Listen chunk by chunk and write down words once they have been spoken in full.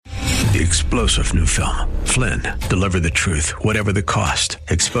The explosive new film, Flynn, deliver the truth, whatever the cost,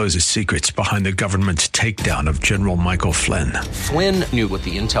 exposes secrets behind the government's takedown of General Michael Flynn. Flynn knew what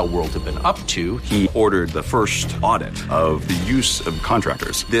the intel world had been up to. He ordered the first audit of the use of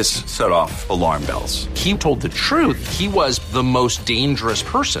contractors. This set off alarm bells. He told the truth. He was the most dangerous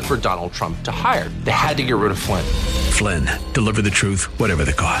person for Donald Trump to hire. They had to get rid of Flynn. Flynn, deliver the truth, whatever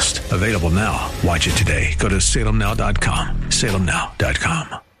the cost. Available now. Watch it today. Go to salemnow.com.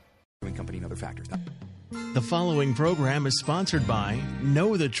 salemnow.com. Company and other factors. The following program is sponsored by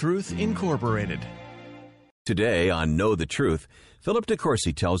Know the Truth Incorporated. Today on Know the Truth, Philip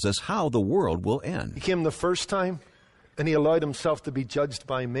DeCourcy tells us how the world will end. He came the first time, and he allowed himself to be judged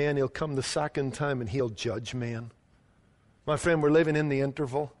by man. He'll come the second time, and he'll judge man. My friend, we're living in the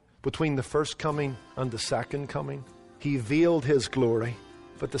interval between the first coming and the second coming. He veiled his glory,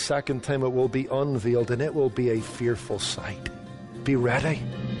 but the second time it will be unveiled, and it will be a fearful sight. Be ready.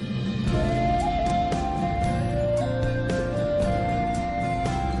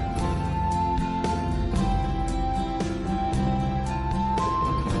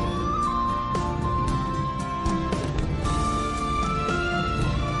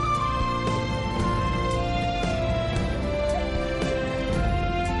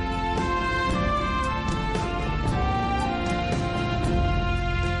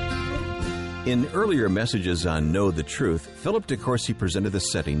 In earlier messages on Know the Truth, Philip DeCourcy presented the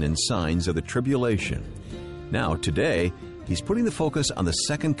setting and signs of the tribulation. Now, today, he's putting the focus on the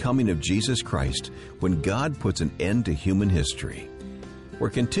second coming of Jesus Christ when God puts an end to human history. We're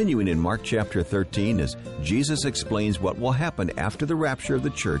continuing in Mark chapter 13 as Jesus explains what will happen after the rapture of the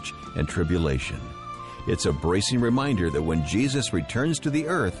church and tribulation. It's a bracing reminder that when Jesus returns to the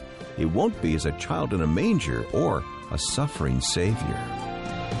earth, he won't be as a child in a manger or a suffering Savior.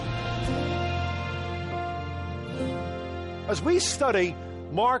 As we study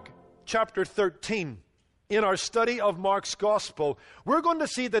Mark chapter 13 in our study of Mark's Gospel, we're going to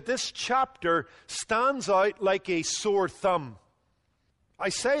see that this chapter stands out like a sore thumb. I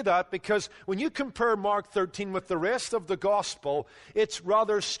say that because when you compare Mark 13 with the rest of the Gospel, it's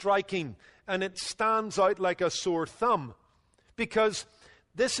rather striking and it stands out like a sore thumb because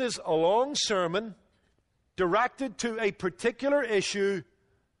this is a long sermon directed to a particular issue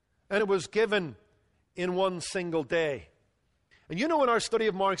and it was given in one single day. And you know, in our study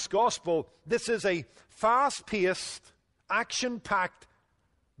of Mark's Gospel, this is a fast-paced, action-packed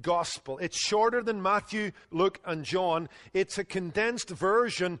Gospel. It's shorter than Matthew, Luke, and John. It's a condensed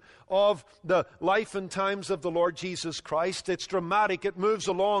version of the life and times of the Lord Jesus Christ. It's dramatic. It moves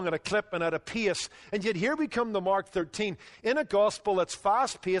along at a clip and at a pace. And yet here we come to Mark 13 in a Gospel that's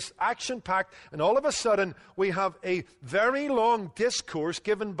fast-paced, action-packed, and all of a sudden we have a very long discourse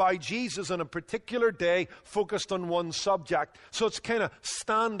given by Jesus on a particular day focused on one subject. So it's kind of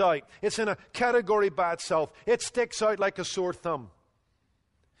standout. It's in a category by itself. It sticks out like a sore thumb.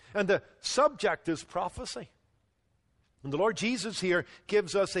 And the subject is prophecy. And the Lord Jesus here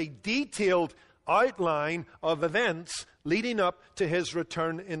gives us a detailed outline of events leading up to his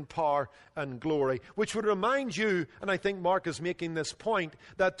return in power and glory, which would remind you, and I think Mark is making this point,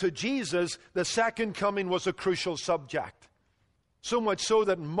 that to Jesus, the second coming was a crucial subject. So much so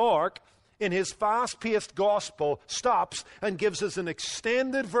that Mark, in his fast-paced gospel, stops and gives us an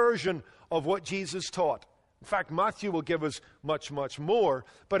extended version of what Jesus taught. In fact, Matthew will give us much, much more.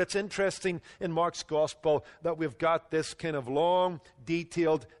 But it's interesting in Mark's Gospel that we've got this kind of long,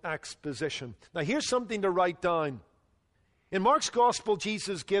 detailed exposition. Now, here's something to write down. In Mark's Gospel,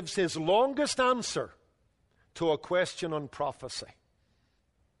 Jesus gives his longest answer to a question on prophecy,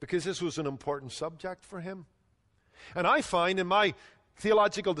 because this was an important subject for him. And I find in my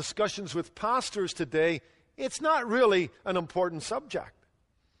theological discussions with pastors today, it's not really an important subject.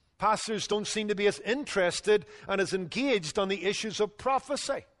 Pastors don't seem to be as interested and as engaged on the issues of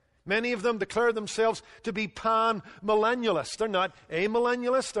prophecy. Many of them declare themselves to be pan-millennialists. They're not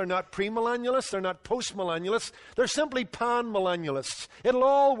amillennialists, they're not premillennialists, they're not postmillennialists. They're simply pan-millennialists. It'll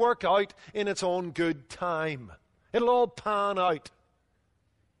all work out in its own good time. It'll all pan out.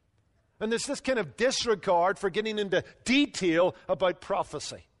 And there's this kind of disregard for getting into detail about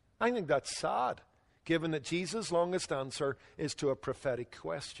prophecy. I think that's sad, given that Jesus' longest answer is to a prophetic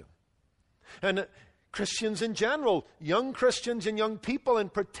question. And Christians in general, young Christians and young people in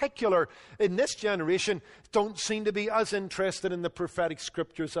particular, in this generation, don't seem to be as interested in the prophetic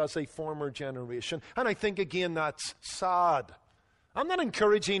scriptures as a former generation. And I think, again, that's sad. I'm not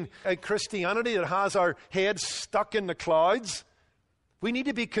encouraging a Christianity that has our heads stuck in the clouds, We need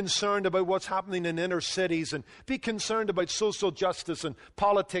to be concerned about what's happening in inner cities and be concerned about social justice and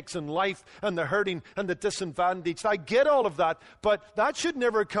politics and life and the hurting and the disadvantaged. I get all of that, but that should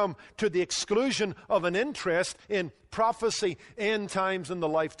never come to the exclusion of an interest in prophecy, end times, and the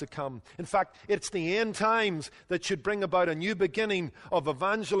life to come. In fact, it's the end times that should bring about a new beginning of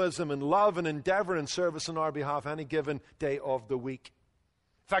evangelism and love and endeavor and service on our behalf any given day of the week.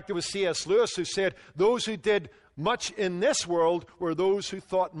 In fact, it was C.S. Lewis who said, those who did much in this world were those who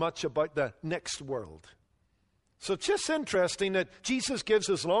thought much about the next world. So it's just interesting that Jesus gives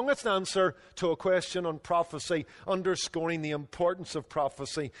his longest answer to a question on prophecy, underscoring the importance of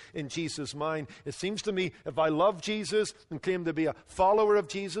prophecy in Jesus' mind. It seems to me, if I love Jesus and claim to be a follower of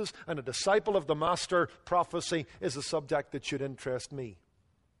Jesus and a disciple of the Master, prophecy is a subject that should interest me.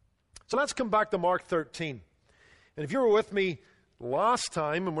 So let's come back to Mark 13. And if you were with me last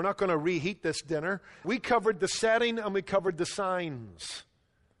time, and we're not going to reheat this dinner, we covered the setting and we covered the signs.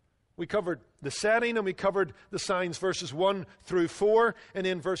 We covered the setting and we covered the signs, verses 1 through 4, and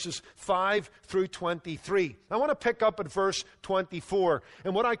then verses 5 through 23. I want to pick up at verse 24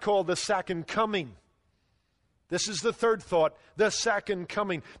 and what I call the second coming. This is the third thought, the second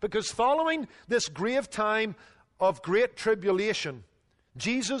coming. Because following this grave time of great tribulation,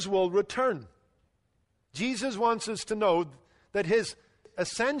 Jesus will return. Jesus wants us to know that his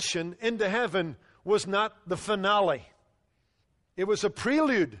ascension into heaven was not the finale. It was a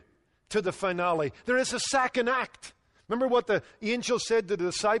prelude to the finale. There is a second act. Remember what the angel said to the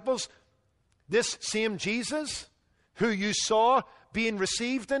disciples? This same Jesus, who you saw being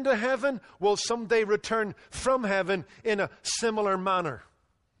received into heaven, will someday return from heaven in a similar manner.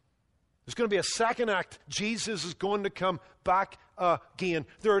 There's going to be a second act. Jesus is going to come back again.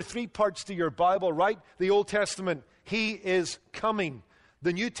 There are three parts to your Bible, right? The Old Testament, he is coming.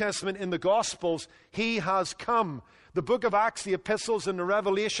 The New Testament, in the Gospels, he has come. The book of Acts, the epistles, and the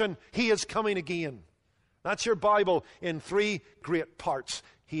Revelation, he is coming again. That's your Bible in three great parts.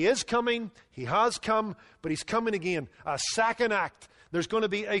 He is coming, he has come, but he's coming again. A second act. There's going to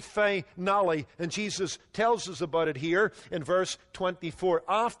be a finale, and Jesus tells us about it here in verse 24.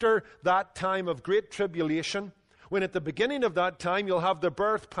 After that time of great tribulation, when at the beginning of that time you'll have the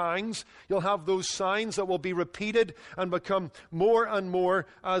birth pangs, you'll have those signs that will be repeated and become more and more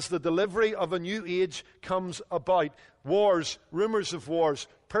as the delivery of a new age comes about. Wars, rumors of wars,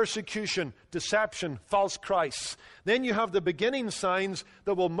 persecution, deception, false Christs. Then you have the beginning signs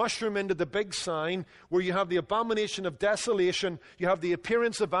that will mushroom into the big sign, where you have the abomination of desolation, you have the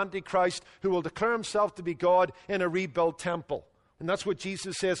appearance of Antichrist, who will declare himself to be God in a rebuilt temple. And that's what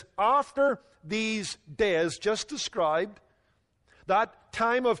Jesus says. After these days just described, that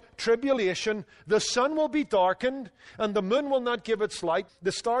time of tribulation, the sun will be darkened, and the moon will not give its light.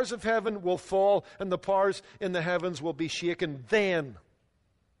 The stars of heaven will fall, and the powers in the heavens will be shaken. Then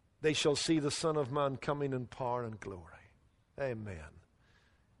they shall see the Son of Man coming in power and glory. Amen.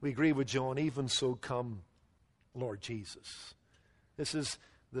 We agree with John, even so come, Lord Jesus. This is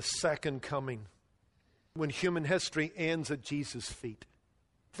the second coming, when human history ends at Jesus' feet.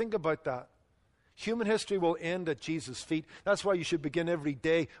 Think about that. Human history will end at Jesus' feet. That's why you should begin every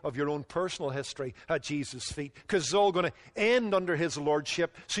day of your own personal history at Jesus' feet, because it's all going to end under his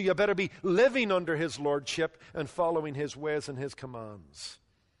lordship. So you better be living under his lordship and following his ways and his commands.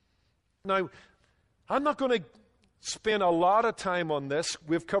 Now, I'm not going to spend a lot of time on this.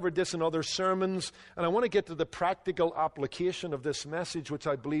 We've covered this in other sermons, and I want to get to the practical application of this message, which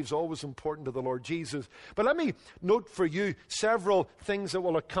I believe is always important to the Lord Jesus. But let me note for you several things that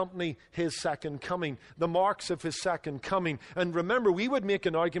will accompany his second coming, the marks of his second coming. And remember, we would make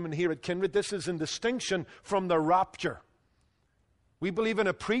an argument here at Kindred, this is in distinction from the rapture. We believe in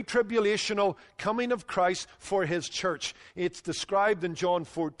a pre-tribulational coming of Christ for his church. It's described in John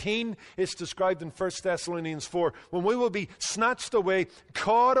 14. It's described in 1 Thessalonians 4. When we will be snatched away,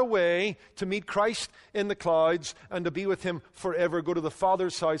 caught away to meet Christ in the clouds and to be with him forever. Go to the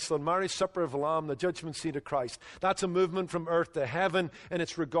Father's house, the marriage supper of the Lamb, the judgment seat of Christ. That's a movement from earth to heaven in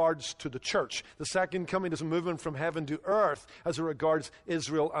its regards to the church. The second coming is a movement from heaven to earth as it regards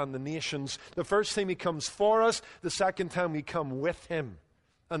Israel and the nations. The first time he comes for us, the second time we come with him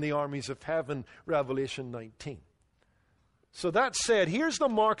and the armies of heaven, Revelation 19. So that said, here's the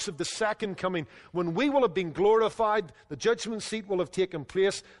marks of the second coming, when we will have been glorified, the judgment seat will have taken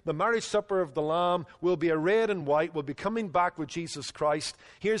place, the marriage supper of the Lamb will be arrayed in white, we'll be coming back with Jesus Christ.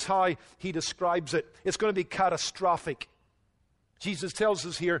 Here's how he describes it. It's going to be catastrophic. Jesus tells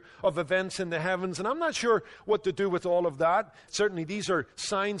us here of events in the heavens, and I'm not sure what to do with all of that. Certainly these are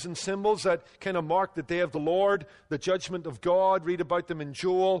signs and symbols that kind of mark the day of the Lord, the judgment of God. Read about them in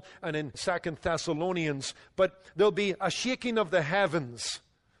Joel and in 2 Thessalonians. But there'll be a shaking of the heavens.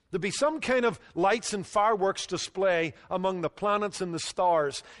 There'll be some kind of lights and fireworks display among the planets and the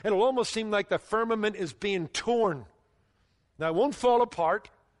stars. It'll almost seem like the firmament is being torn. Now, it won't fall apart.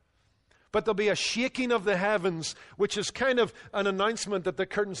 But there'll be a shaking of the heavens, which is kind of an announcement that the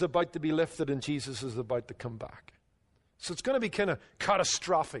curtain's about to be lifted and Jesus is about to come back. So it's going to be kind of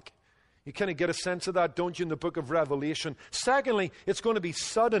catastrophic. You kind of get a sense of that, don't you, in the book of Revelation? Secondly, it's going to be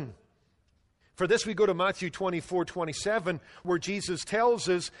sudden. For this, we go to Matthew 24:27, where Jesus tells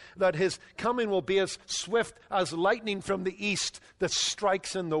us that his coming will be as swift as lightning from the east that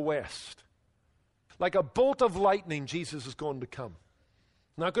strikes in the west. Like a bolt of lightning, Jesus is going to come.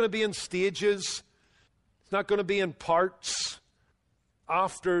 Not going to be in stages. It's not going to be in parts.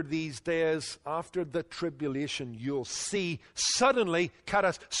 After these days, after the tribulation, you'll see suddenly,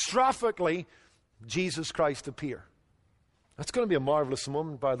 catastrophically, Jesus Christ appear. That's going to be a marvelous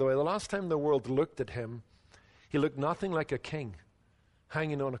moment, by the way. The last time the world looked at him, he looked nothing like a king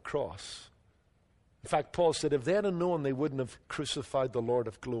hanging on a cross. In fact, Paul said if they had known, they wouldn't have crucified the Lord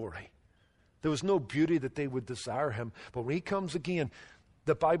of glory. There was no beauty that they would desire him. But when he comes again,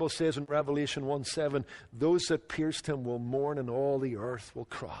 the Bible says in Revelation 1:7, those that pierced him will mourn and all the earth will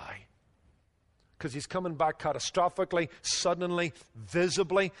cry. Because he's coming back catastrophically, suddenly,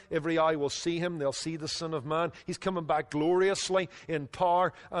 visibly. Every eye will see him. They'll see the Son of Man. He's coming back gloriously in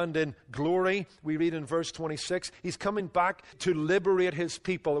power and in glory. We read in verse 26, he's coming back to liberate his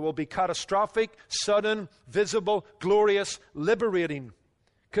people. It will be catastrophic, sudden, visible, glorious, liberating.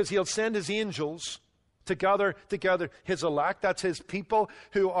 Because he'll send his angels to gather together his elect, that's his people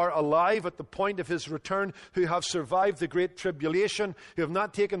who are alive at the point of his return, who have survived the great tribulation, who have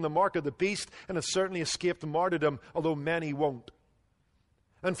not taken the mark of the beast, and have certainly escaped martyrdom, although many won't.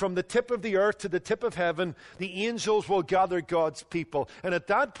 And from the tip of the earth to the tip of heaven, the angels will gather God's people. And at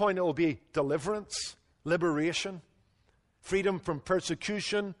that point it will be deliverance, liberation, freedom from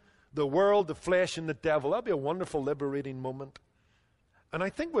persecution, the world, the flesh, and the devil. That'll be a wonderful liberating moment. And I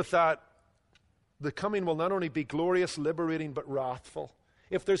think with that, the coming will not only be glorious, liberating, but wrathful.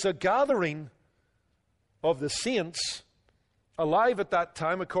 If there's a gathering of the saints alive at that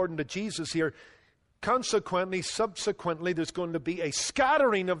time, according to Jesus here, consequently, subsequently, there's going to be a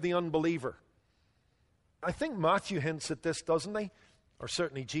scattering of the unbeliever. I think Matthew hints at this, doesn't he? Or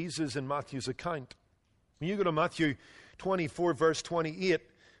certainly Jesus in Matthew's account. When you go to Matthew 24, verse 28,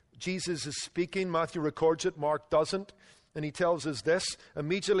 Jesus is speaking. Matthew records it, Mark doesn't. And he tells us this,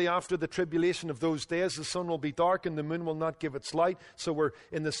 immediately after the tribulation of those days, the sun will be dark and the moon will not give its light. So we're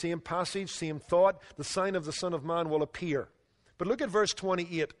in the same passage, same thought. The sign of the Son of Man will appear. But look at verse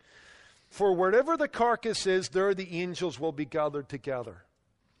 28. For wherever the carcass is, there the angels will be gathered together.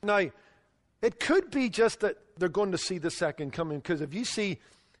 Now, it could be just that they're going to see the second coming. Because if you see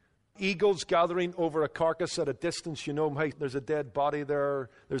eagles gathering over a carcass at a distance, you know, hey, there's a dead body there,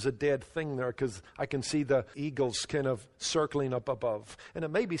 there's a dead thing there, because I can see the eagles kind of circling up above. And it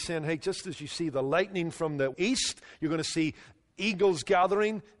may be saying, hey, just as you see the lightning from the east, you're going to see eagles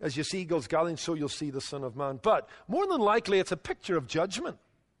gathering. As you see eagles gathering, so you'll see the Son of Man. But more than likely, it's a picture of judgment.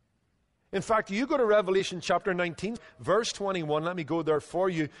 In fact, you go to Revelation chapter 19, verse 21. Let me go there for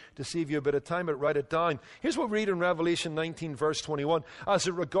you to save you a bit of time, but write it down. Here's what we read in Revelation 19, verse 21. As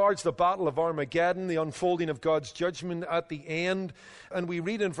it regards the battle of Armageddon, the unfolding of God's judgment at the end. And we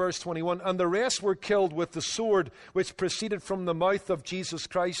read in verse 21, and the rest were killed with the sword which proceeded from the mouth of Jesus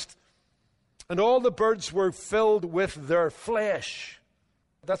Christ. And all the birds were filled with their flesh.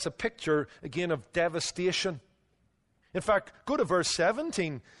 That's a picture, again, of devastation. In fact, go to verse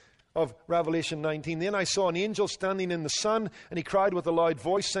 17. Of Revelation 19. Then I saw an angel standing in the sun, and he cried with a loud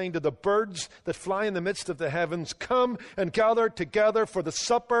voice, saying to the birds that fly in the midst of the heavens, come and gather together for the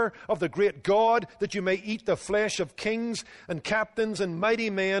supper of the great God, that you may eat the flesh of kings and captains and mighty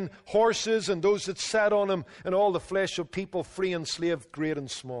men, horses and those that sat on them, and all the flesh of people, free and slave, great and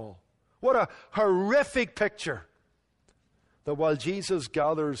small. What a horrific picture. That while Jesus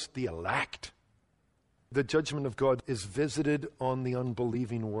gathers the elect, the judgment of God is visited on the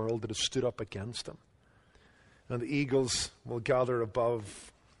unbelieving world that has stood up against him. And the eagles will gather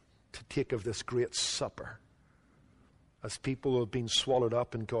above to take of this great supper as people who have been swallowed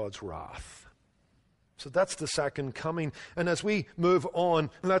up in God's wrath. So that's the second coming. And as we move on,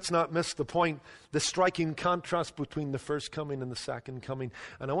 let's not miss the point, the striking contrast between the first coming and the second coming.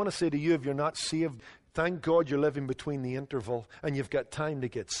 And I want to say to you, if you're not saved, thank God you're living between the interval and you've got time to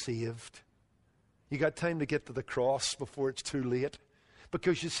get saved. You got time to get to the cross before it's too late.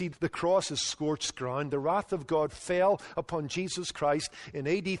 Because you see, the cross is scorched ground. The wrath of God fell upon Jesus Christ in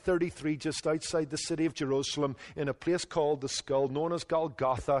AD 33, just outside the city of Jerusalem, in a place called the Skull, known as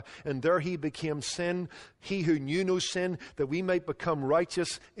Golgotha. And there he became sin, he who knew no sin, that we might become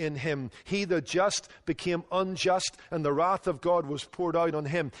righteous in him. He, the just, became unjust, and the wrath of God was poured out on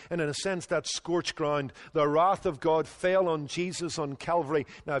him. And in a sense, that's scorched ground. The wrath of God fell on Jesus on Calvary.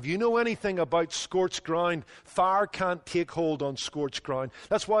 Now, if you know anything about scorched ground, fire can't take hold on scorched ground.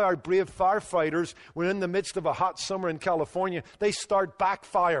 That's why our brave firefighters, when in the midst of a hot summer in California, they start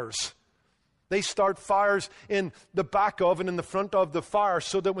backfires. They start fires in the back of and in the front of the fire,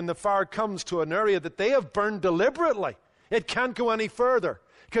 so that when the fire comes to an area that they have burned deliberately, it can't go any further.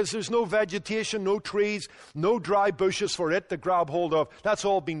 Because there's no vegetation, no trees, no dry bushes for it to grab hold of. That's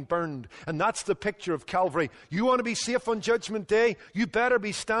all been burned. And that's the picture of Calvary. You want to be safe on Judgment Day? You better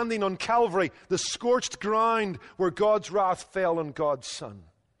be standing on Calvary, the scorched ground where God's wrath fell on God's Son.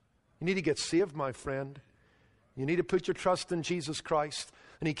 You need to get saved, my friend. You need to put your trust in Jesus Christ.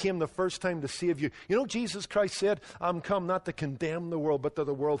 And he came the first time to save you. You know, Jesus Christ said, I'm come not to condemn the world, but that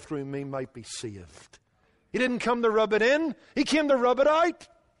the world through me might be saved. He didn't come to rub it in. He came to rub it out.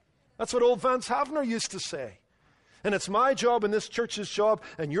 That's what old Vance Havner used to say. And it's my job and this church's job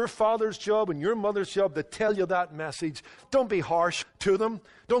and your father's job and your mother's job to tell you that message. Don't be harsh to them.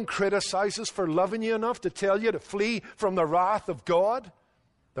 Don't criticize us for loving you enough to tell you to flee from the wrath of God,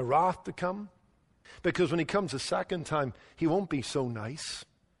 the wrath to come. Because when he comes the second time, he won't be so nice.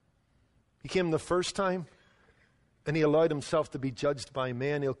 He came the first time and he allowed himself to be judged by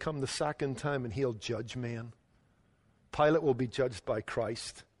men. He'll come the second time and he'll judge men. Pilate will be judged by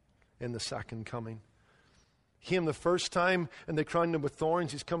Christ in the second coming. He came the first time and they crowned him with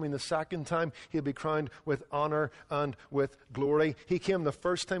thorns. He's coming the second time. He'll be crowned with honor and with glory. He came the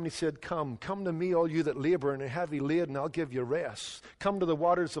first time and he said, come to me, all you that labor and are heavy laden, I'll give you rest. Come to the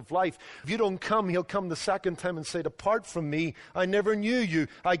waters of life. If you don't come, he'll come the second time and say, depart from me. I never knew you.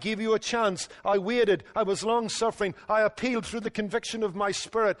 I gave you a chance. I waited. I was long suffering. I appealed through the conviction of my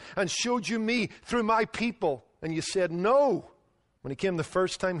spirit and showed you me through my people. And you said no. When he came the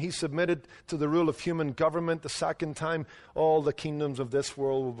first time, he submitted to the rule of human government. The second time, all the kingdoms of this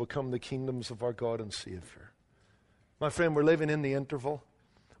world will become the kingdoms of our God and Savior. My friend, we're living in the interval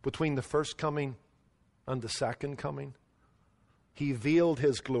between the first coming and the second coming. He veiled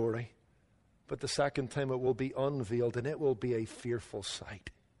his glory, but the second time it will be unveiled, and it will be a fearful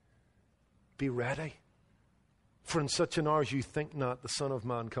sight. Be ready. For in such an hour as you think not, the Son of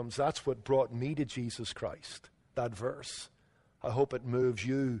Man comes. That's what brought me to Jesus Christ, that verse. I hope it moves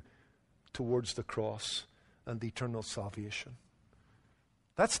you towards the cross and the eternal salvation.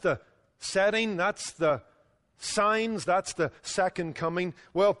 That's the setting, that's the signs, that's the second coming.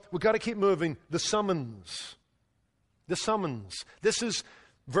 Well, we've got to keep moving. The summons. The summons. This is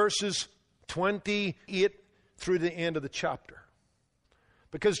verses 28 through the end of the chapter.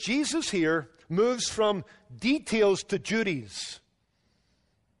 Because Jesus here moves from details to duties.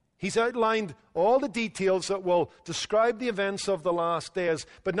 He's outlined all the details that will describe the events of the last days.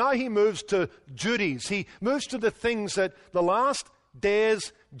 But now he moves to duties. He moves to the things that the last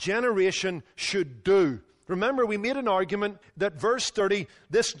days generation should do. Remember, we made an argument that verse 30,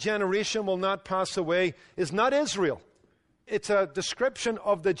 this generation will not pass away, is not Israel. It's a description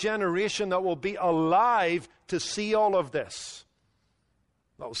of the generation that will be alive to see all of this.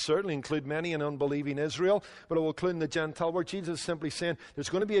 That will certainly include many in unbelieving Israel, but it will include the Gentile world. Jesus is simply saying there's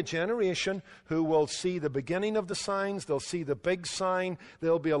going to be a generation who will see the beginning of the signs. They'll see the big sign.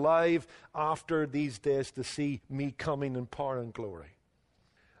 They'll be alive after these days to see me coming in power and glory.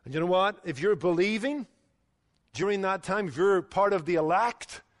 And you know what? If you're believing during that time, if you're part of the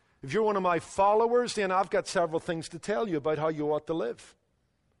elect, if you're one of my followers, then I've got several things to tell you about how you ought to live.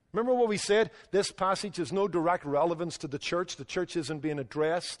 Remember what we said? This passage has no direct relevance to the church. The church isn't being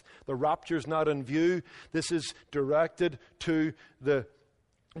addressed. The rapture's not in view. This is directed to the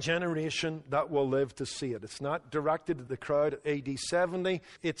generation that will live to see it. It's not directed to the crowd at AD 70.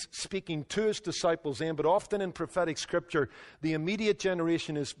 It's speaking to his disciples then, but often in prophetic scripture, the immediate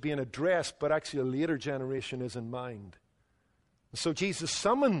generation is being addressed, but actually a later generation is in mind. So Jesus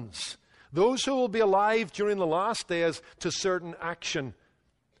summons those who will be alive during the last days to certain action.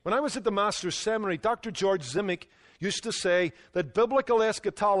 When I was at the Master's Seminary, Dr. George Zimmick used to say that biblical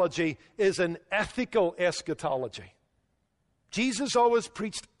eschatology is an ethical eschatology. Jesus always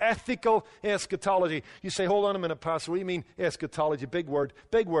preached ethical eschatology. You say, hold on a minute, Pastor, what do you mean eschatology? Big word.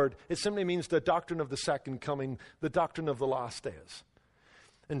 Big word. It simply means the doctrine of the second coming, the doctrine of the last days.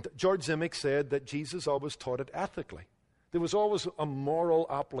 And George Zimmick said that Jesus always taught it ethically. There was always a moral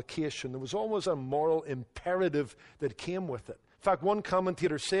application. There was always a moral imperative that came with it. In fact, one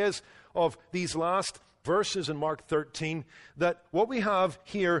commentator says of these last verses in Mark 13 that what we have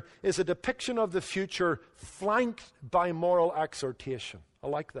here is a depiction of the future flanked by moral exhortation. I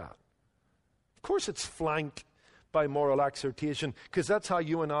like that. Of course it's flanked by moral exhortation, because that's how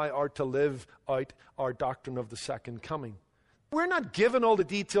you and I are to live out our doctrine of the second coming. We're not given all the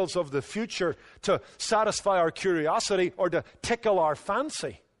details of the future to satisfy our curiosity or to tickle our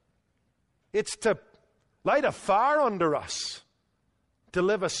fancy. It's to light a fire under us, to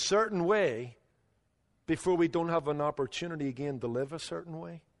live a certain way before we don't have an opportunity again to live a certain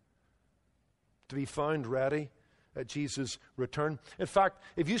way, to be found ready at Jesus' return. In fact,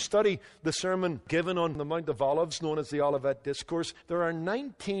 if you study the sermon given on the Mount of Olives, known as the Olivet Discourse, there are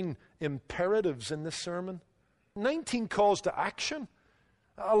 19 imperatives in this sermon. 19 calls to action.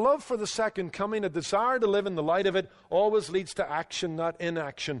 A love for the second coming, a desire to live in the light of it, always leads to action, not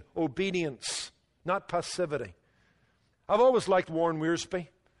inaction. Obedience, not passivity. I've always liked Warren Wiersbe.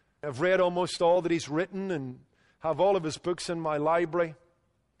 I've read almost all that he's written and have all of his books in my library.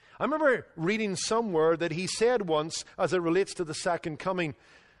 I remember reading somewhere that he said once, as it relates to the second coming,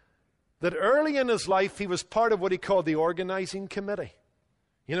 that early in his life he was part of what he called the organizing committee.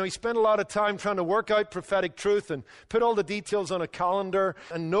 You know, he spent a lot of time trying to work out prophetic truth and put all the details on a calendar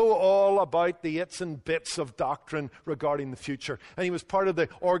and know all about the its and bits of doctrine regarding the future. And he was part of the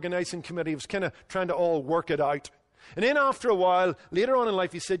organizing committee. He was kind of trying to all work it out. And then after a while, later on in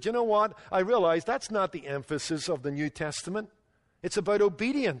life, he said, you know what? I realized that's not the emphasis of the New Testament. It's about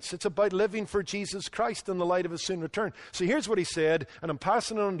obedience. It's about living for Jesus Christ in the light of his soon return. So here's what he said, and I'm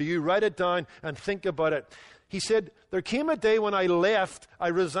passing it on to you. Write it down and think about it. He said, there came a day when I left, I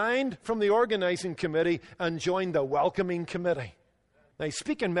resigned from the organizing committee and joined the welcoming committee. Now he's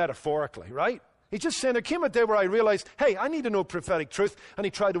speaking metaphorically, right? He's just saying, there came a day where I realized, hey, I need to know prophetic truth. And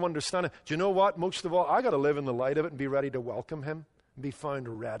he tried to understand it. Do you know what? Most of all, I got to live in the light of it and be ready to welcome him. Be found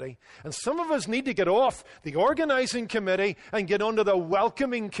ready. And some of us need to get off the organizing committee and get onto the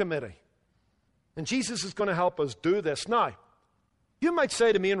welcoming committee. And Jesus is going to help us do this. Now, you might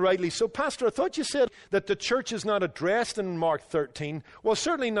say to me, and rightly so, Pastor, I thought you said that the church is not addressed in Mark 13. Well,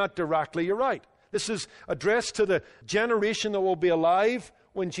 certainly not directly. You're right. This is addressed to the generation that will be alive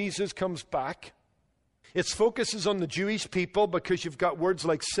when Jesus comes back. Its focus is on the Jewish people because you've got words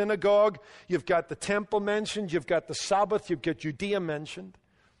like synagogue, you've got the temple mentioned, you've got the Sabbath, you've got Judea mentioned.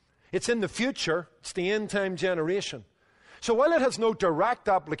 It's in the future. It's the end-time generation. So while it has no direct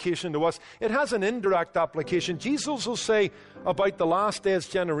application to us, it has an indirect application. Jesus will say about the last days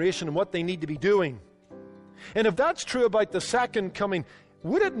generation and what they need to be doing. And if that's true about the second coming,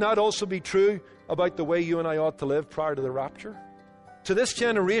 would it not also be true about the way you and I ought to live prior to the rapture? To this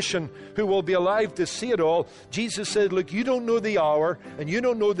generation who will be alive to see it all, Jesus said, look, you don't know the hour and you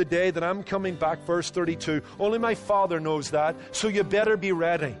don't know the day that I'm coming back, verse 32. Only my Father knows that, so you better be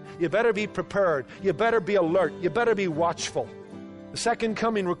ready. You better be prepared. You better be alert. You better be watchful. The second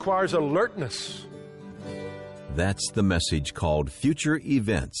coming requires alertness. That's the message called Future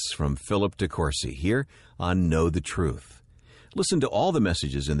Events from Philip DeCourcy here on Know the Truth. Listen to all the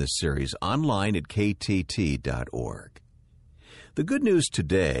messages in this series online at ktt.org. The good news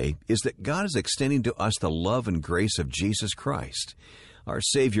today is that God is extending to us the love and grace of Jesus Christ. Our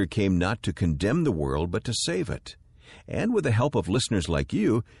Savior came not to condemn the world, but to save it. And with the help of listeners like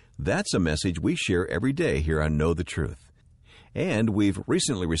you, that's a message we share every day here on Know the Truth. And we've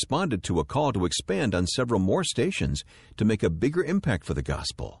recently responded to a call to expand on several more stations to make a bigger impact for the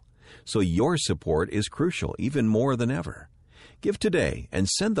gospel. So your support is crucial, even more than ever. Give today and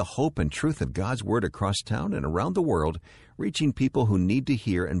send the hope and truth of God's Word across town and around the world, reaching people who need to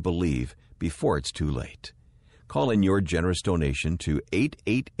hear and believe before it's too late. Call in your generous donation to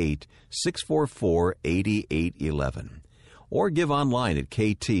 888-644-8811 or give online at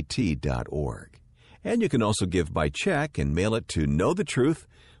ktt.org. And you can also give by check and mail it to Know the Truth,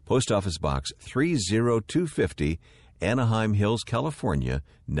 Post Office Box 30250, Anaheim Hills, California,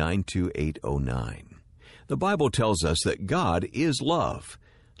 92809. The Bible tells us that God is love.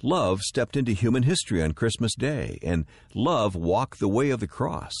 Love stepped into human history on Christmas Day, and love walked the way of the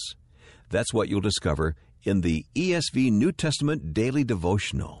cross. That's what you'll discover in the ESV New Testament Daily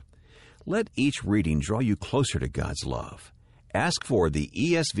Devotional. Let each reading draw you closer to God's love. Ask for the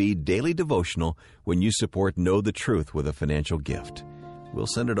ESV Daily Devotional when you support Know the Truth with a financial gift. We'll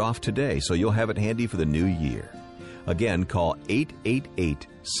send it off today so you'll have it handy for the new year. Again, call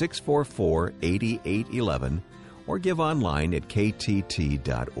 888-644-8811 or give online at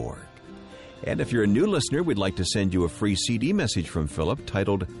ktt.org. And if you're a new listener, we'd like to send you a free CD message from Philip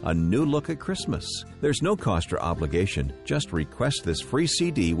titled A New Look at Christmas. There's no cost or obligation. Just request this free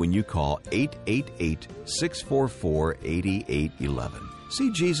CD when you call 888-644-8811.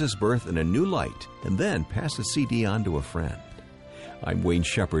 See Jesus' birth in a new light, and then pass the CD on to a friend. I'm Wayne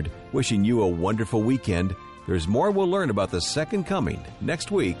Shepherd, wishing you a wonderful weekend. There's more we'll learn about the second coming next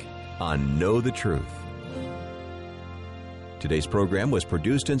week on Know the Truth. Today's program was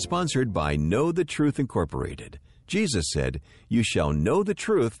produced and sponsored by Know the Truth Incorporated. Jesus said, "You shall know the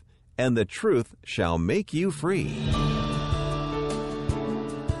truth, and the truth shall make you free."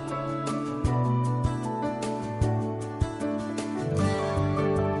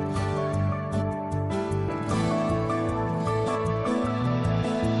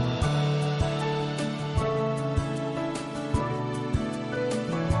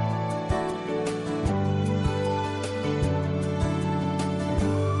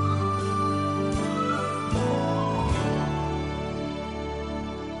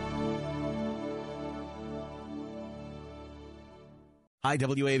 Hi,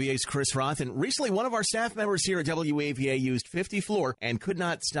 WAVA's Chris Roth, and recently one of our staff members here at WAVA used 50 Floor and could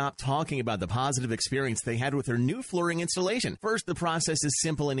not stop talking about the positive experience they had with their new flooring installation. First, the process is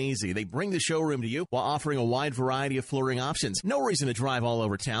simple and easy. They bring the showroom to you while offering a wide variety of flooring options. No reason to drive all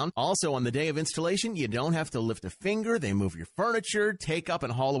over town. Also, on the day of installation, you don't have to lift a finger. They move your furniture, take up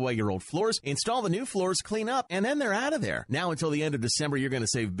and haul away your old floors, install the new floors, clean up, and then they're out of there. Now until the end of December, you're going to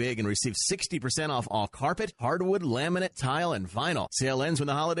save big and receive 60% off all carpet, hardwood, laminate, tile, and vinyl. Sale ends when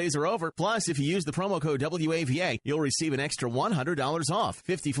the holidays are over. Plus, if you use the promo code WAVA, you'll receive an extra $100 off.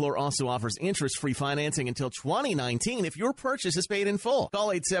 50 Floor also offers interest-free financing until 2019 if your purchase is paid in full. Call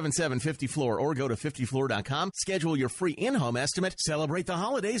 877-50-FLOOR or go to 50floor.com. Schedule your free in-home estimate. Celebrate the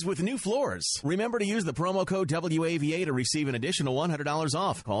holidays with new floors. Remember to use the promo code WAVA to receive an additional $100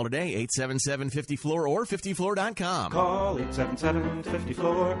 off. Call today, 877-50-FLOOR or 50floor.com. Call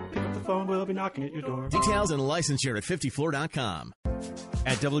 877-50-FLOOR. Pick up the phone, we'll be knocking at your door. Details and licensure at 50floor.com.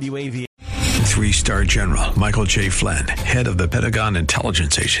 At WAVA. 3-star General Michael J. Flynn, head of the Pentagon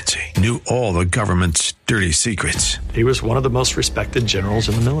Intelligence Agency, knew all the government's dirty secrets. He was one of the most respected generals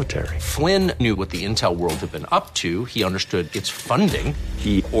in the military. Flynn knew what the intel world had been up to. He understood its funding.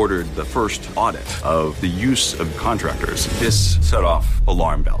 He ordered the first audit of the use of contractors. This set off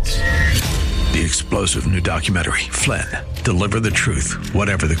alarm bells. The explosive new documentary, Flynn, Deliver the Truth,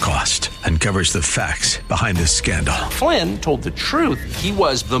 Whatever the Cost, uncovers the facts behind this scandal. Flynn told the truth. He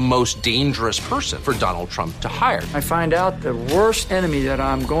was the most dangerous person for Donald Trump to hire. I find out the worst enemy that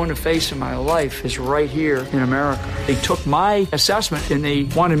I'm going to face in my life is right here in America. They took my assessment and they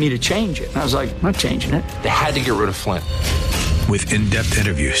wanted me to change it. And I was like, I'm not changing it. They had to get rid of Flynn. With in-depth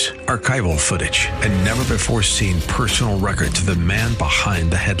interviews, archival footage, and never-before-seen personal records of the man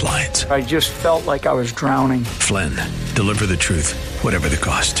behind the headlines. I just felt like I was drowning. Flynn, Deliver the Truth, Whatever the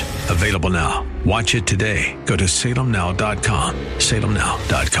Cost. Available now. Watch it today. Go to salemnow.com.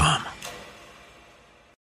 salemnow.com.